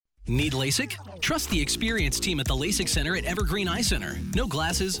Need LASIK? Trust the experienced team at the LASIK Center at Evergreen Eye Center. No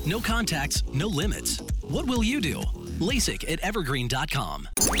glasses, no contacts, no limits. What will you do? LASIK at evergreen.com.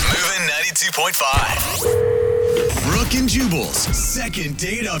 Moving 92.5. Brooke and Jubal's second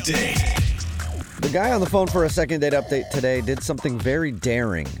date update. The guy on the phone for a second date update today did something very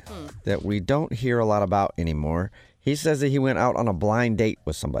daring that we don't hear a lot about anymore. He says that he went out on a blind date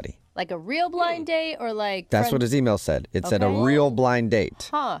with somebody. Like a real blind date or like... That's what his email said. It said a real blind date.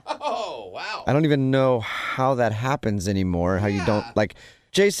 Huh. Oh, wow. I don't even know how that happens anymore, how you don't... Like,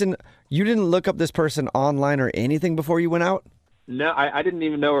 Jason, you didn't look up this person online or anything before you went out? No, I didn't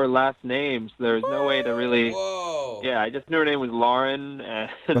even know her last name, so there was no way to really... Whoa. Yeah, I just knew her name was Lauren. And...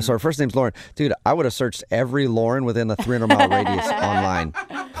 Oh, so her first name's Lauren. Dude, I would have searched every Lauren within the 300-mile radius online.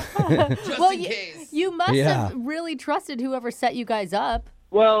 Well, in case. you must Yeah. have really trusted whoever set you guys up.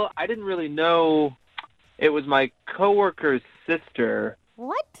 Well, I didn't really know it was my coworker's sister.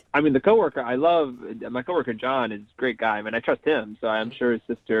 What? I mean, the coworker I love, my coworker John is a great guy. I mean, I trust him, so I'm sure his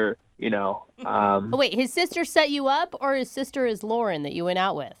sister, Oh, wait, his sister set you up or his sister is Lauren that you went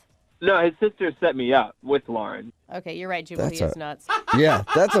out with? No, his sister set me up with Lauren. Okay, you're right, Jubilee is nuts. Yeah,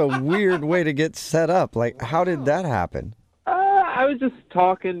 that's a weird way to get set up. Like, how did that happen? I was just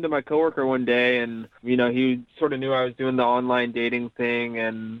talking to my coworker one day, and, he sort of knew I was doing the online dating thing,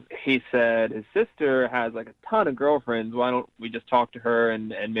 and he said his sister has, like, a ton of girlfriends. Why don't we just talk to her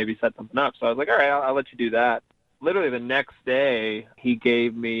and maybe set something up? So I was like, all right, I'll let you do that. Literally the next day, he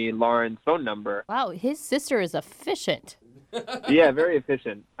gave me Lauren's phone number. Wow, his sister is efficient. Yeah, very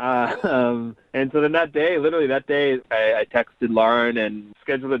efficient. And so then literally that day, I texted Lauren and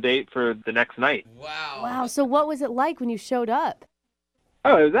scheduled a date for the next night. Wow, so what was it like when you showed up?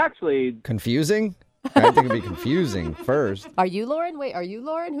 Oh, it was actually... Confusing? I think it'd be confusing first. Are you Lauren? Wait, are you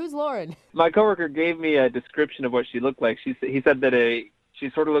Lauren? Who's Lauren? My coworker gave me a description of what she looked like. He said that she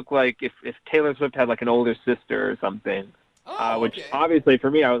sort of looked like if Taylor Swift had like an older sister or something. Which obviously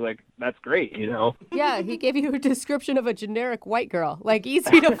for me, I was like, that's great, Yeah, he gave you a description of a generic white girl, like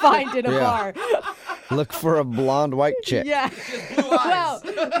easy to find in a bar. Look for a blonde white chick. Yeah. Blue eyes. Wow.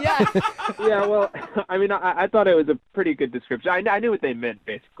 Yeah. Yeah, well, I mean, I thought it was a pretty good description. I knew what they meant,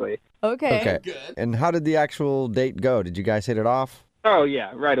 basically. Okay. Good. And how did the actual date go? Did you guys hit it off? Oh,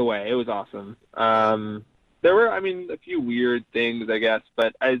 yeah, right away. It was awesome. There were, a few weird things, I guess,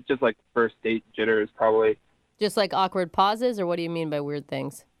 but it's just like first date jitters, probably. Just like awkward pauses, or what do you mean by weird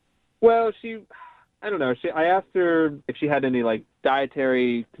things? Well, I don't know. I asked her if she had any, like,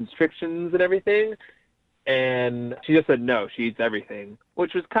 dietary constrictions and everything, and she just said no, she eats everything,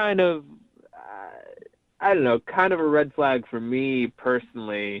 which was kind of, kind of a red flag for me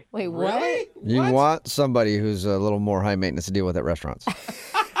personally. Wait, what? Really? You want somebody who's a little more high maintenance to deal with at restaurants.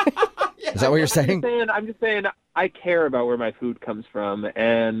 Is that what you're saying? I'm just saying I care about where my food comes from,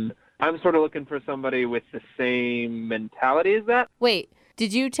 and I'm sort of looking for somebody with the same mentality as that. Wait,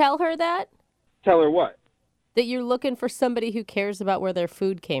 did you tell her that? Tell her what? That you're looking for somebody who cares about where their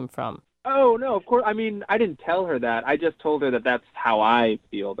food came from? Oh, no, of course. I didn't tell her that. I just told her that that's how I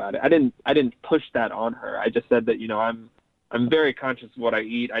feel about it. I didn't push that on her. I just said that, I'm very conscious of what I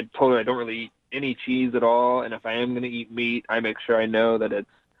eat. I told her I don't really eat any cheese at all, and if I am going to eat meat, I make sure I know that it's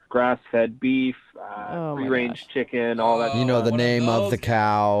grass-fed beef, free-range chicken, all that. You know the one of name of those the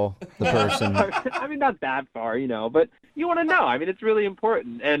cow, the person. Not that far, but you want to know. It's really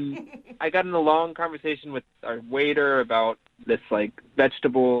important. And I got in a long conversation with our waiter about this, like,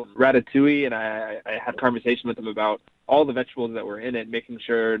 vegetable ratatouille, and I had a conversation with him about all the vegetables that were in it, making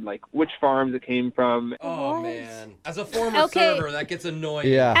sure, like, which farms it came from. Oh, man. As a former server, that gets annoying.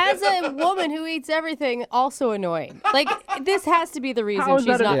 Yeah. As a woman who eats everything, also annoying. Like, this has to be the reason How is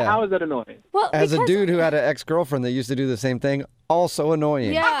she's not... How is that annoying? Well, As a because- dude who had an ex-girlfriend that used to do the same thing, also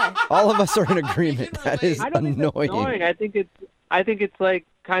annoying. Yeah. All of us are in agreement. That is I don't think that's annoying. annoying. I think it's like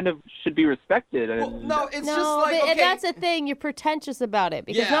kind of should be respected. And Well, no, it's No, just like, but, okay. and that's the thing. You're pretentious about it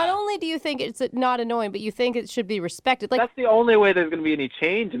because Yeah. not only do you think it's not annoying, but you think it should be respected. Like, that's the only way there's going to be any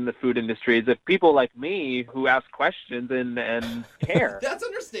change in the food industry is if people like me who ask questions and care. That's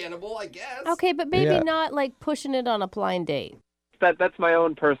understandable, I guess. okay, but maybe Yeah. not like pushing it on a blind date. That's my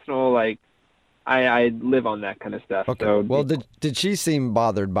own personal, like, I live on that kind of stuff. Okay. So Well, did she seem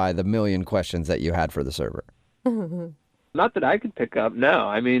bothered by the million questions that you had for the server? not that I could pick up. No,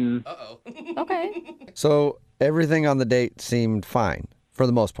 Uh-oh. Okay. So everything on the date seemed fine for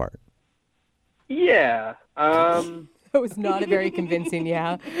the most part. yeah. That was not a very convincing,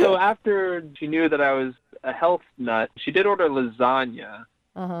 yeah. So after she knew that I was a health nut, she did order lasagna.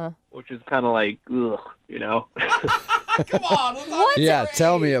 which is kind of like, ugh, you know? Come on. Let's What? Yeah,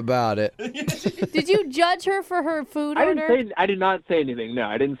 tell me about it. Did you judge her for her food order? I did not say anything. No,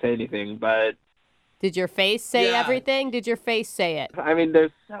 I didn't say anything, but Did your face say Yeah. everything? Did your face say it? I mean,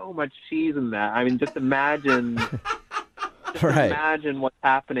 there's so much cheese in that. I mean, just imagine what's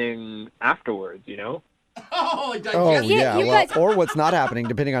happening afterwards, you know? Oh, Oh, digest- yeah. you Well, guys- or what's not happening,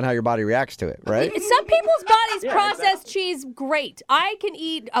 depending on how your body reacts to it, right? Some people's bodies Yeah, process cheese great. I can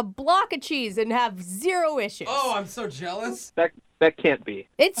eat a block of cheese and have zero issues. Oh, I'm so jealous. That can't be.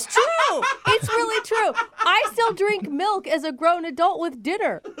 It's true. It's really true. I still drink milk as a grown adult with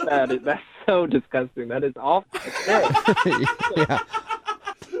dinner. That's so disgusting. That is awful. Yeah.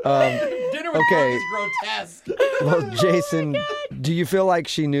 Dinner with Okay. Mark is grotesque. Well, Jason, do you feel like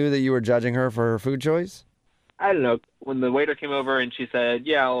she knew that you were judging her for her food choice? I don't know. When the waiter came over and she said,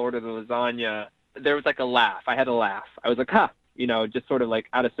 "Yeah, I'll order the lasagna," there was like a laugh. I had a laugh. I was like, "Huh," you know, just sort of like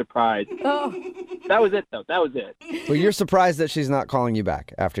out of surprise. Oh, That was it, though. That was it. Well, you're surprised that she's not calling you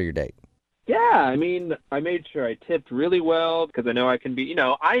back after your date. Yeah, I mean, I made sure I tipped really well because I know I can be, you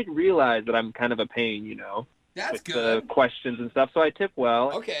know, I realize that I'm kind of a pain, you know, That's with good. the questions and stuff, so I tip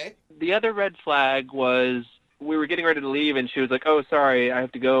well. Okay. The other red flag was we were getting ready to leave, and she was like, "Oh, sorry, I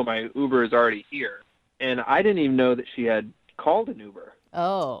have to go. My Uber is already here." And I didn't even know that she had called an Uber.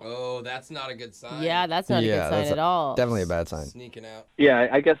 oh. Oh, that's not a good sign. Yeah, that's not a good sign that's at all. Definitely a bad sign. Sneaking out. Yeah,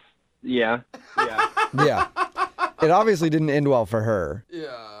 I guess, yeah. Yeah. It obviously didn't end well for her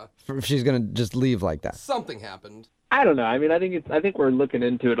Yeah. if she's going to just leave like that. Something happened. I don't know. I mean, I think we're looking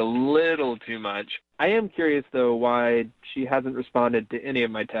into it a little too much. I am curious, though, why she hasn't responded to any of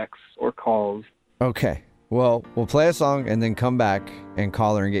my texts or calls. Okay. Well, we'll play a song and then come back and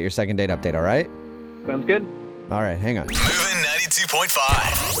call her and get your second date update, all right? Sounds good? All right, hang on. Moving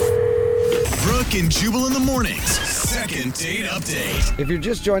 92.5. Brooke and Jubal in the mornings. Second date update. If you're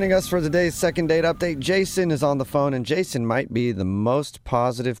just joining us for today's second date update, Jason is on the phone, and Jason might be the most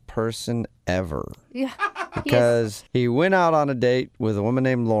positive person ever. Yeah. Because he went out on a date with a woman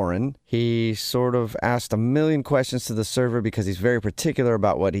named Lauren. He sort of asked a million questions to the server because he's very particular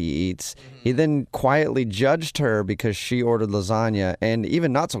about what he eats. He then quietly judged her because she ordered lasagna, and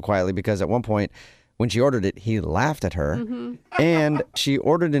even not so quietly because at one point when she ordered it, he laughed at her. And she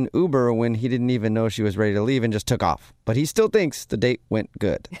ordered an Uber when he didn't even know she was ready to leave and just took off. But he still thinks the date went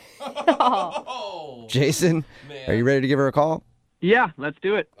good. Oh. Jason, Man. are you ready to give her a call? Yeah, let's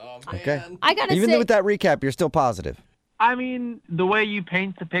do it. Oh, man. Okay. I gotta Even say, with that recap, you're still positive. I mean, the way you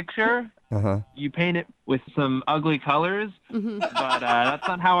paint the picture, you paint it with some ugly colors, but that's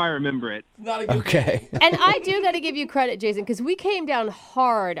not how I remember it. Not a good Okay. and I do got to give you credit, Jason, because we came down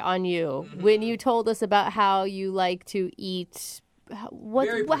hard on you when you told us about how you like to eat.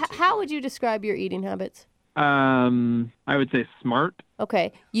 Very How would you describe your eating habits? I would say smart.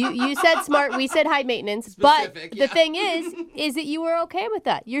 Okay, you said smart. We said high maintenance. But Specific, the yeah. thing is that you were okay with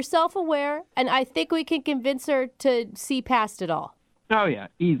that. You're self-aware, and I think we can convince her to see past it all. Oh, yeah,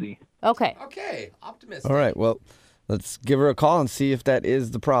 easy. Okay. Okay. Optimistic. All right. Well, let's give her a call and see if that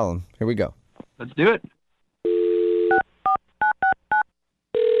is the problem. Here we go. Let's do it.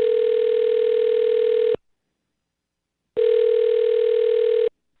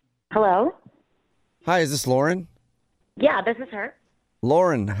 Hello? Hi, is this Lauren? Yeah, this is her.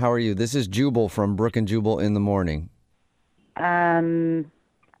 Lauren, how are you? This is Jubal from Brooke and Jubal in the Morning. I'm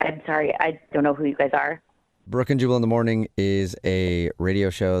sorry, I don't know who you guys are. Brooke and Jubal in the Morning is a radio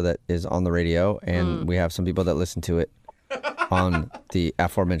show that is on the radio, and we have some people that listen to it on the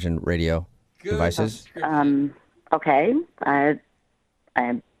aforementioned radio Good devices. Okay.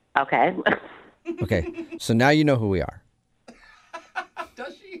 I'm okay. Okay, so now you know who we are.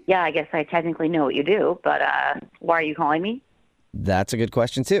 Does she? Yeah, I guess I technically know what you do, but why are you calling me? That's a good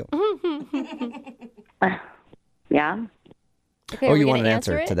question, too. Yeah? Okay, Oh, are we you want gonna an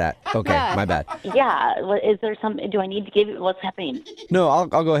answer it? to that? Okay, Yeah. my bad. Yeah. Is there some? Do I need to give you what's happening? No, I'll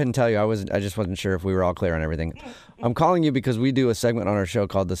go ahead and tell you. I just wasn't sure if we were all clear on everything. I'm calling you because we do a segment on our show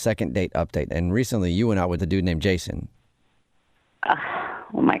called the Second Date Update, and recently you went out with a dude named Jason.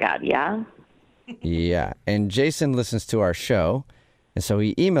 Oh my God, yeah? Yeah, and Jason listens to our show, and so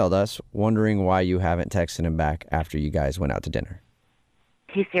he emailed us wondering why you haven't texted him back after you guys went out to dinner.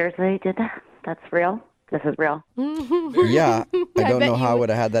 He seriously did that? That's real? This is real? Yeah, I don't bet know you how I would- would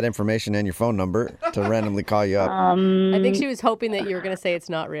have had that information and your phone number to randomly call you up. I think she was hoping that you were going to say it's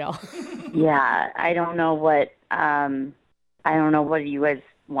not real. Yeah, I don't know what you guys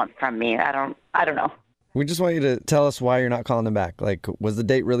want from me. I don't know. We just want you to tell us why you're not calling him back. Like, was the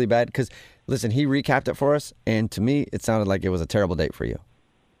date really bad? Because, listen, he recapped it for us, and to me, it sounded like it was a terrible date for you.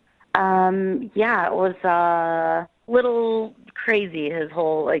 Yeah, it was a little crazy, his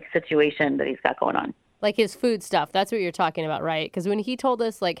whole like situation that he's got going on. Like his food stuff. That's what you're talking about, right? Because when he told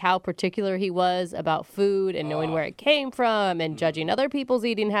us like how particular he was about food and knowing where it came from and judging other people's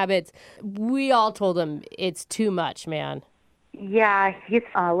eating habits, we all told him it's too much, man. Yeah, he's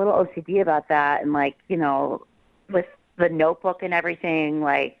a little OCD about that, and like, you know, with the Notebook and everything,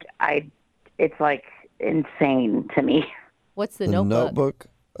 like it's like insane to me. What's the The Notebook? Notebook?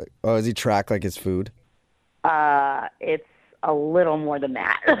 Oh, does he track like his food? It's a little more than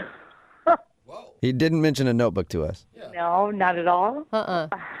that. Whoa. He didn't mention a notebook to us. No, not at all. Uh-uh.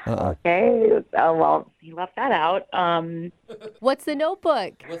 Okay, well, he left that out. What's the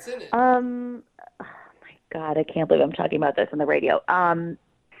Notebook? What's in it? Oh my God, I can't believe I'm talking about this on the radio.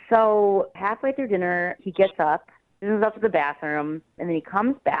 So halfway through dinner, he gets up, goes up to the bathroom, and then he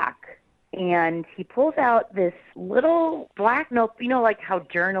comes back, and he pulls out this little black note. You know, like how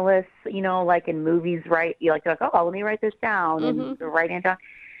journalists, you know, like in movies, write. You like, they're like, oh, let me write this down, and they're writing it down.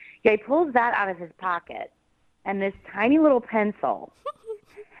 Yeah, he pulls that out of his pocket, and this tiny little pencil.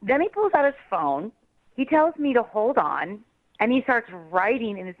 Then he pulls out his phone. He tells me to hold on, and he starts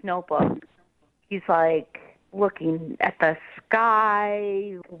writing in his notebook. He's like looking at the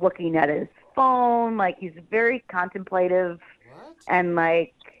sky, looking at his phone, like he's very contemplative. What? And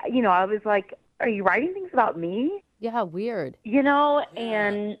like, you know, I was like, are you writing things about me? Yeah, weird. You know,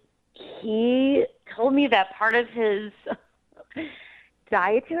 and he told me that part of his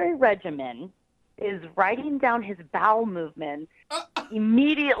dietary regimen is writing down his bowel movements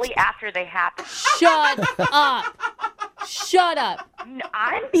immediately after they happen. Shut up. Shut up.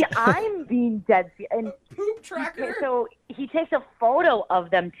 I'm being dead serious. And Poop tracker? so he takes a photo of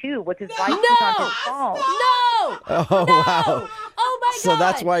them too, which is why No! he's on his phone. No! Oh, No! wow. Oh my So God.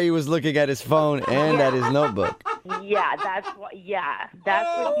 that's why he was looking at his phone and at his notebook. Yeah, that's what he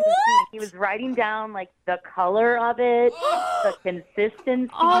was doing. He was writing down like the color of it, the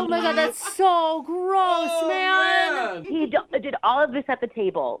consistency. Oh my God, that's so gross, Oh, man. He did all of this at the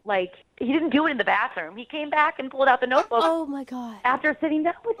table. Like, he didn't do it in the bathroom. He came back and pulled out the notebook Oh my God. after sitting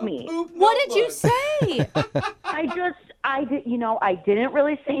down with me. Poop What did you notebook. say? I didn't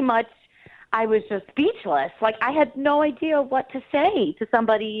really say much. I was just speechless. Like, I had no idea what to say to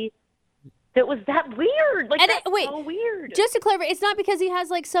somebody that was that weird. Like, And that's wait, so weird. Just to clarify, it's not because he has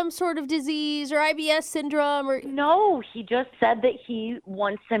like some sort of disease or IBS syndrome or No, he just said that he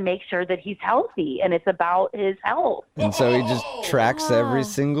wants to make sure that he's healthy, and it's about his health. And so he just tracks every Oh.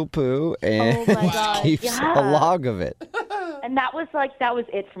 single poo and Oh my God. keeps Yeah. a log of it. And that was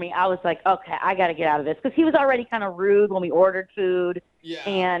it for me. I was like, okay, I got to get out of this, because he was already kind of rude when we ordered food, Yeah.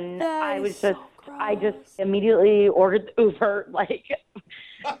 and That I is was so I gross. just immediately ordered the Uber, like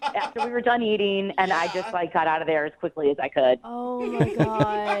after we were done eating, and I just like got out of there as quickly as I could. Oh my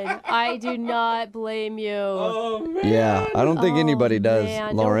God. I do not blame you. Oh, man. Yeah, I don't think Oh, anybody does,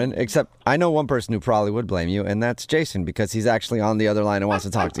 man. Lauren, except I know one person who probably would blame you, and that's Jason, because he's actually on the other line and wants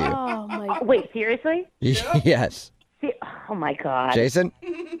to talk to you. Oh my Wait, seriously? Yes. Oh my God. Jason?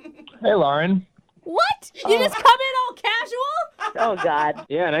 Hey, Lauren. What? You just come in all casual? Oh God.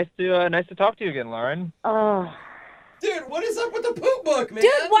 Yeah, nice to talk to you again, Lauren. Oh. Dude, what is up with the poop book, man?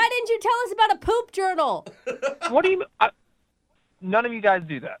 Dude, why didn't you tell us about a poop journal? What do you? None of you guys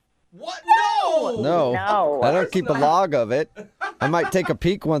do that. What? No! No. No. I don't keep a log of it. I might take a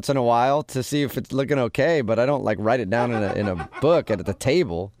peek once in a while to see if it's looking okay, but I don't like write it down in a book at the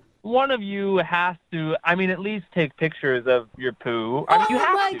table. One of you has to, at least take pictures of your poo. I mean, you Oh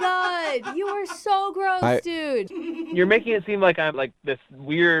have my to. God. You are so gross, dude. You're making it seem like I'm like this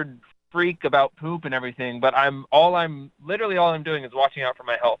weird freak about poop and everything, but all I'm doing is watching out for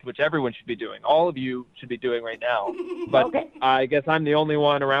my health, which everyone should be doing. All of you should be doing right now. But Okay. I guess I'm the only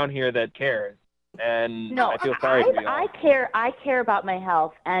one around here that cares. And No, I feel sorry for you all. I care about my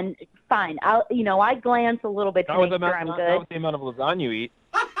health, and fine. I glance a little bit to Not with make the sure I'm amount- good. not with the amount of lasagna you eat.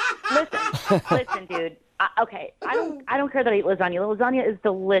 Listen, dude. Okay, I don't care that I eat lasagna. Lasagna is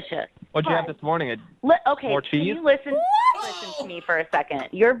delicious. What'd you have But- this morning? Okay, More can cheese? you listen to me for a second?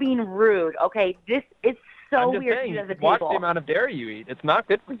 You're being rude. Okay, this is so I'm just weird saying, to do as a watch table. the amount of dairy you eat. It's not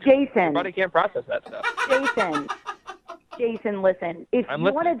good for you. Your Jason, body can't process that stuff. Jason, listen. If I'm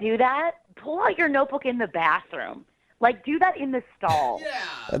you want to listening. do that, pull out your notebook in the bathroom. Like, do that in the stall. Yeah.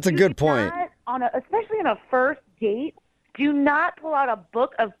 That's a good Do point. not, especially on a first date, do not pull out a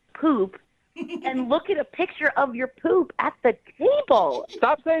book of poop and look at a picture of your poop at the table.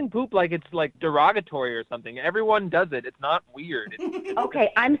 Stop saying poop like it's like derogatory or something. Everyone does it. It's not weird.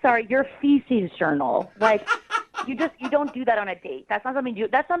 Okay, I'm sorry, your feces journal. Like, you don't do that on a date. That's not something you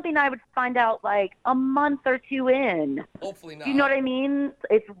do. That's something I would find out like a month or two in. Hopefully not. Do you know what I mean?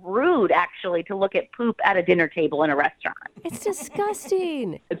 It's rude, actually, to look at poop at a dinner table in a restaurant. It's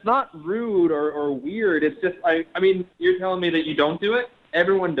disgusting. It's not rude or weird. It's just, I mean, you're telling me that you don't do it?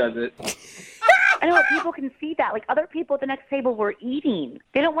 Everyone does it. I know people can see that. Like other people at the next table were eating.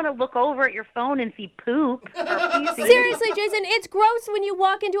 They don't want to look over at your phone and see poop. Seriously, Jason, it's gross when you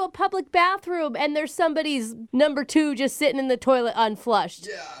walk into a public bathroom and there's somebody's number 2 just sitting in the toilet unflushed.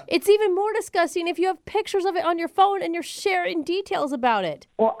 Yeah. It's even more disgusting if you have pictures of it on your phone and you're sharing details about it.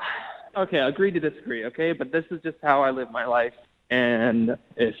 Well, okay, agree to disagree, okay? But this is just how I live my life. And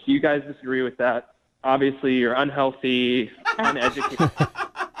if you guys disagree with that, obviously you're unhealthy, uneducated.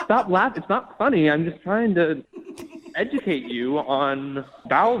 Stop laughing. It's not funny. I'm just trying to educate you on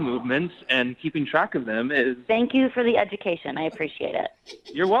bowel movements, and keeping track of them is... Thank you for the education. I appreciate it.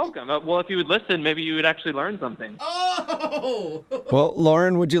 You're welcome. Well, if you would listen, maybe you would actually learn something. Oh! Well,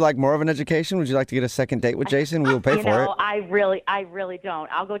 Lauren, would you like more of an education? Would you like to get a second date with Jason? We'll pay for it. I really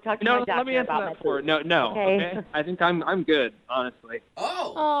don't. I'll go talk to my doctor let me answer about that my for poop. it. No. Okay. I think I'm good, honestly.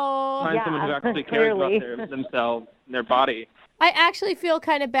 Oh! Oh. Find someone who actually cares clearly. about themselves and their body. I actually feel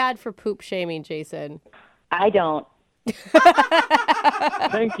kind of bad for poop shaming, Jason. I don't.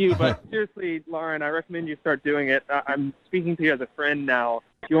 Thank you, but seriously, Lauren, I recommend you start doing it. I'm speaking to you as a friend now.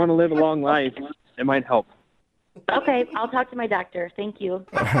 If you want to live a long life, it might help. Okay, I'll talk to my doctor. Thank you.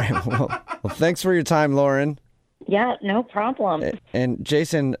 All right. Well, thanks for your time, Lauren. Yeah, no problem. And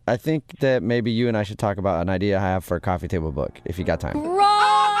Jason, I think that maybe you and I should talk about an idea I have for a coffee table book, if you got time. Gross!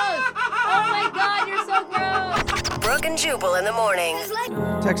 Oh my God, you're so gross! Brooke and Jubal in the morning.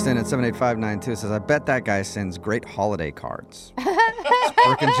 Text in at 78592 says, I bet that guy sends great holiday cards. It's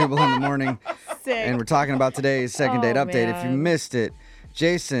Brooke and Jubal in the morning. Sick. And we're talking about today's second date update. If you man. missed it,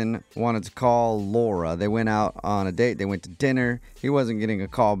 Jason wanted to call Laura. They went out on a date. They went to dinner. He wasn't getting a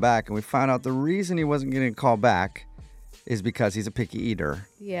call back. And we found out the reason he wasn't getting a call back is because he's a picky eater.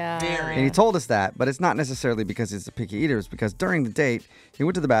 Yeah. Very. And he told us that, but it's not necessarily because he's a picky eater. It's because during the date, he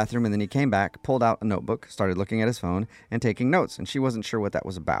went to the bathroom and then he came back, pulled out a notebook, started looking at his phone and taking notes. And she wasn't sure what that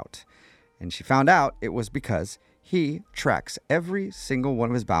was about. And she found out it was because he tracks every single one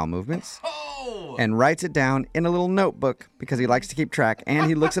of his bowel movements and writes it down in a little notebook because he likes to keep track. And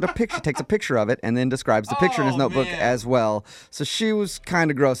he looks at a picture, takes a picture of it, and then describes the picture in his notebook as well. So she was kind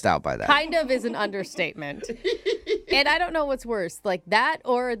of grossed out by that. Kind of is an understatement. And I don't know what's worse, like that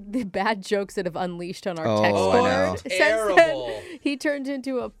or the bad jokes that have unleashed on our text I board. know. Since Terrible. then, he turned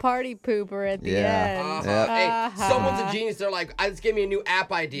into a party pooper at the end. Yeah. Hey, someone's a genius. They're like, just give me a new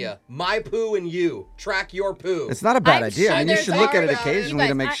app idea. My poo and you. Track your poo. It's not a bad I'm idea. sure I mean, you there's should look at it already- occasionally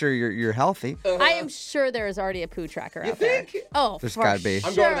You to guys, make sure you're healthy. I am sure there is already a poo tracker You out there. think? Oh, There's for gotta be.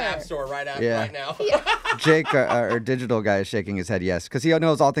 I'm sure. going to the app store right now. Jake, our digital guy, is shaking his head yes because he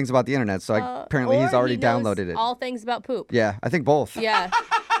knows all things about the internet. So apparently he's Or already he knows downloaded it. All things about poop. Yeah, I think both. Yeah.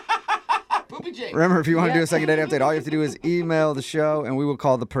 Poopy Jake. Remember, if you want to do a second date update, all you have to do is email the show, and we will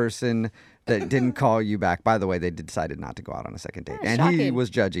call the person that didn't call you back. By the way, they decided not to go out on a second date. And he shocking.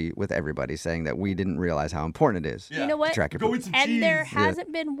 was judgy with everybody, saying that we didn't realize how important it is You know what? to track your poop. And there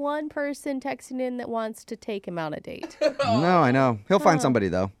hasn't been one person texting in that wants to take him on a date. No, I know. He'll find somebody,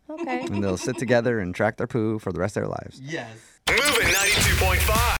 though. Okay. And they'll sit together and track their poo for the rest of their lives. Yes. Moving 92.5.